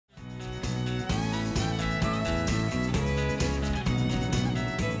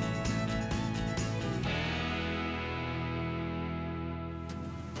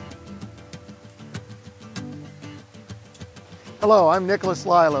Hello, I'm Nicholas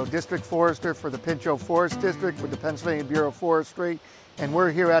Lilo, District Forester for the Pinchot Forest District with the Pennsylvania Bureau of Forestry, and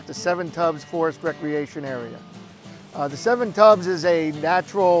we're here at the Seven Tubs Forest Recreation Area. The Seven Tubs is a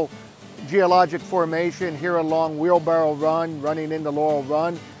natural geologic formation here along Wheelbarrow Run, running into Laurel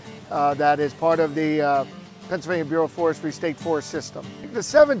Run, that is part of the Pennsylvania Bureau of Forestry State Forest System. The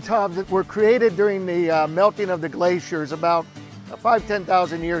Seven Tubs were created during the melting of the glaciers about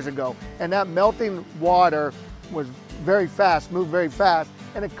 5,000–10,000 years ago, and that melting water was very fast, moved very fast,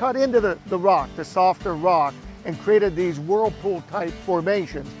 and it cut into the rock, the softer rock, and created these whirlpool type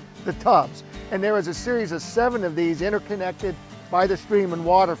formations, the tubs. And there was a series of 7 of these interconnected by the stream and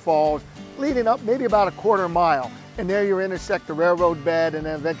waterfalls, leading up maybe about a quarter mile. And there you intersect the railroad bed and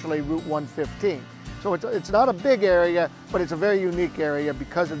then eventually Route 115. So it's not a big area, but it's a very unique area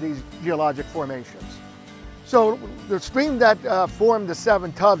because of these geologic formations. So the stream that formed the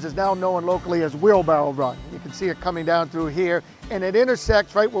Seven Tubs is now known locally as Wheelbarrow Run. You can see it coming down through here, and it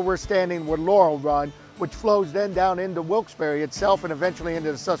intersects right where we're standing with Laurel Run, which flows then down into Wilkes-Barre itself and eventually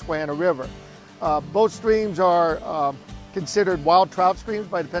into the Susquehanna River. Both streams are considered wild trout streams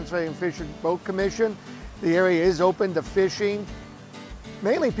by the Pennsylvania Fish and Boat Commission. The area is open to fishing.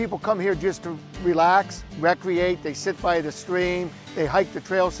 Mainly people come here just to relax, recreate, they sit by the stream, they hike the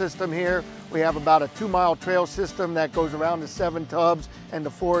trail system here. We have about a 2-mile trail system that goes around the Seven Tubs and the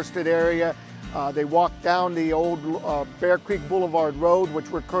forested area. They walk down the old Bear Creek Boulevard Road,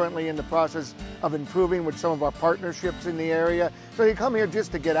 which we're currently in the process of improving with some of our partnerships in the area. So you come here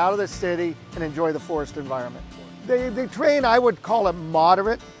just to get out of the city and enjoy the forest environment. The terrain, I would call it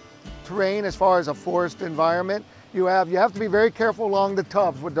moderate terrain as far as a forest environment. You have to be very careful along the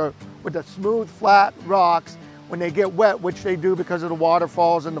tubs with the smooth, flat rocks. When they get wet, which they do because of the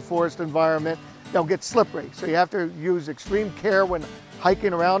waterfalls and the forest environment, they'll get slippery. So you have to use extreme care when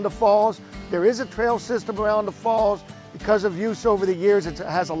hiking around the falls. There is a trail system around the falls. Because of use over the years, it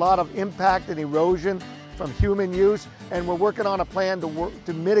has a lot of impact and erosion from human use, and we're working on a plan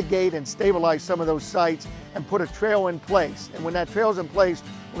to mitigate and stabilize some of those sites and put a trail in place. And when that trail's in place,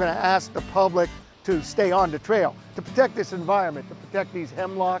 we're going to ask the public to stay on the trail to protect this environment, to protect these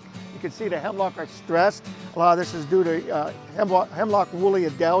hemlock. You can see the hemlock are stressed. A lot of this is due to hemlock woolly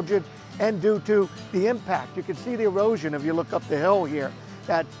adelgid and due to the impact. You can see the erosion if you look up the hill here,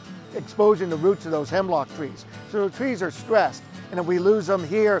 that exposing the roots of those hemlock trees. So the trees are stressed, and if we lose them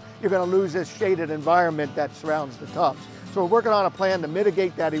here, you're going to lose this shaded environment that surrounds the tubs. So we're working on a plan to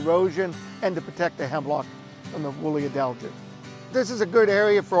mitigate that erosion and to protect the hemlock from the woolly adelgid. This is a good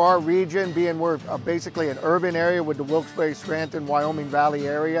area for our region, being we're basically an urban area with the Wilkes-Barre, Scranton, Wyoming Valley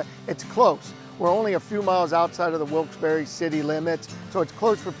area. It's close. We're only a few miles outside of the Wilkes-Barre city limits, so it's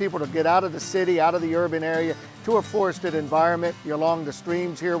close for people to get out of the city, out of the urban area, to a forested environment. You're along the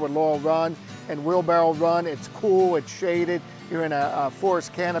streams here with Laurel Run and Wheelbarrow Run. It's cool, it's shaded. You're in a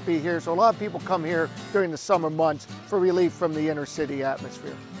forest canopy here, so a lot of people come here during the summer months for relief from the inner city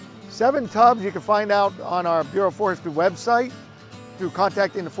atmosphere. Seven Tubs you can find out on our Bureau of Forestry website, through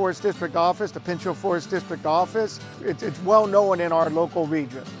contacting the Forest District Office, the Pinchot Forest District Office. It's well known in our local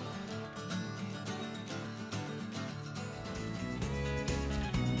region.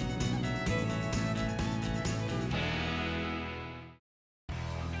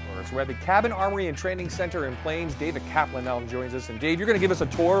 We're at the Cabin Armory and Training Center in Plains. David Kaplan now joins us. And Dave, you're going to give us a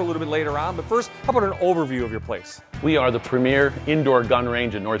tour a little bit later on, but first, how about an overview of your place? We are the premier indoor gun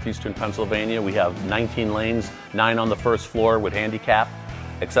range in northeastern Pennsylvania. We have 19 lanes, 9 on the first floor with handicap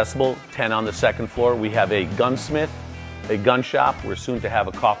accessible, 10 on the second floor. We have a gunsmith, a gun shop. We're soon to have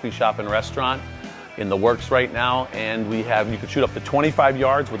a coffee shop and restaurant in the works right now. And you can shoot up to 25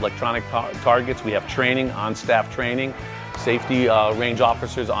 yards with electronic targets. We have training, on-staff training. Safety range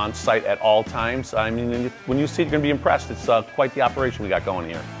officers on site at all times. I mean, when you see it, you're going to be impressed. It's quite the operation we got going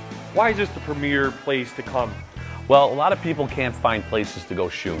here. Why is this the premier place to come? Well, a lot of people can't find places to go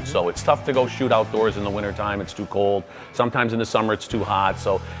shoot, so it's tough to go shoot outdoors in the wintertime. It's too cold. Sometimes in the summer it's too hot,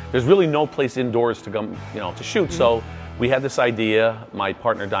 so there's really no place indoors to go, to shoot. So we had this idea, my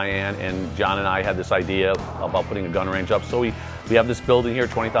partner Diane and John and I had this idea about putting a gun range up. So we have this building here,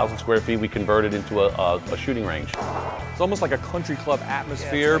 20,000 square feet. We converted into a shooting range. It's almost like a country club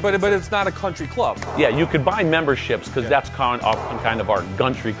atmosphere, but it's not a country club. Yeah, you could buy memberships because that's kind of our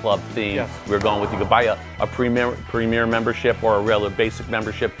country club theme. Yes. We're going with. You could buy a premier membership or a regular basic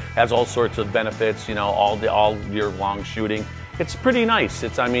membership. Has all sorts of benefits. All year long shooting. It's pretty nice.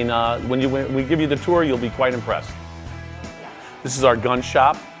 When we give you the tour, you'll be quite impressed. This is our gun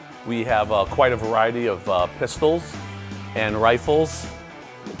shop. We have quite a variety of pistols and rifles,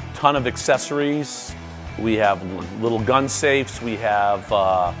 a ton of accessories. We have little gun safes. We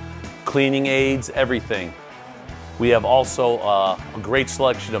have cleaning aids, everything. We have also a great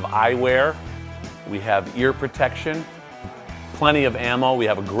selection of eyewear. We have ear protection, plenty of ammo. We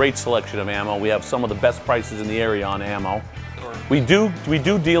have a great selection of ammo. We have some of the best prices in the area on ammo. We do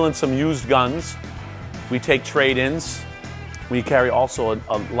deal in some used guns. We take trade-ins. We carry also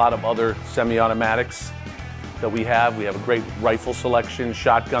a lot of other semi-automatics that we have. We have a great rifle selection,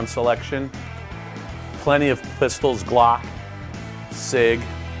 shotgun selection, plenty of pistols, Glock, SIG,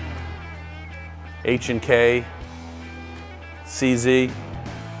 H&K, CZ,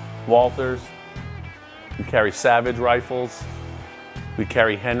 Walters. We carry Savage rifles. We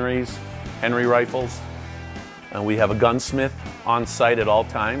carry Henry rifles. And we have a gunsmith on site at all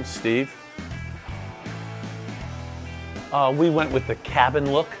times, Steve. We went with the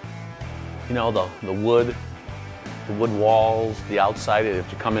cabin look. You know, the wood walls, the outside. If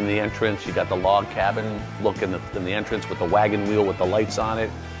you come in the entrance, you got the log cabin look in the entrance with the wagon wheel with the lights on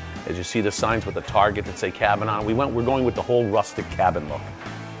it. As you see the signs with the target that say cabin on, we're going with the whole rustic cabin look.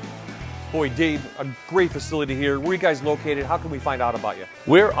 Boy, Dave, a great facility here. Where are you guys located? How can we find out about you?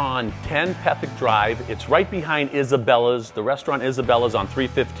 We're on 10 Pethick Drive. It's right behind Isabella's. The restaurant Isabella's on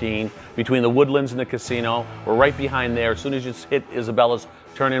 315, between the Woodlands and the casino. We're right behind there. As soon as you hit Isabella's,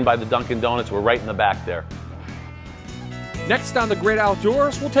 turn in by the Dunkin' Donuts, we're right in the back there. Next on The Great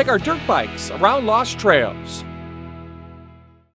Outdoors, we'll take our dirt bikes around lost trails.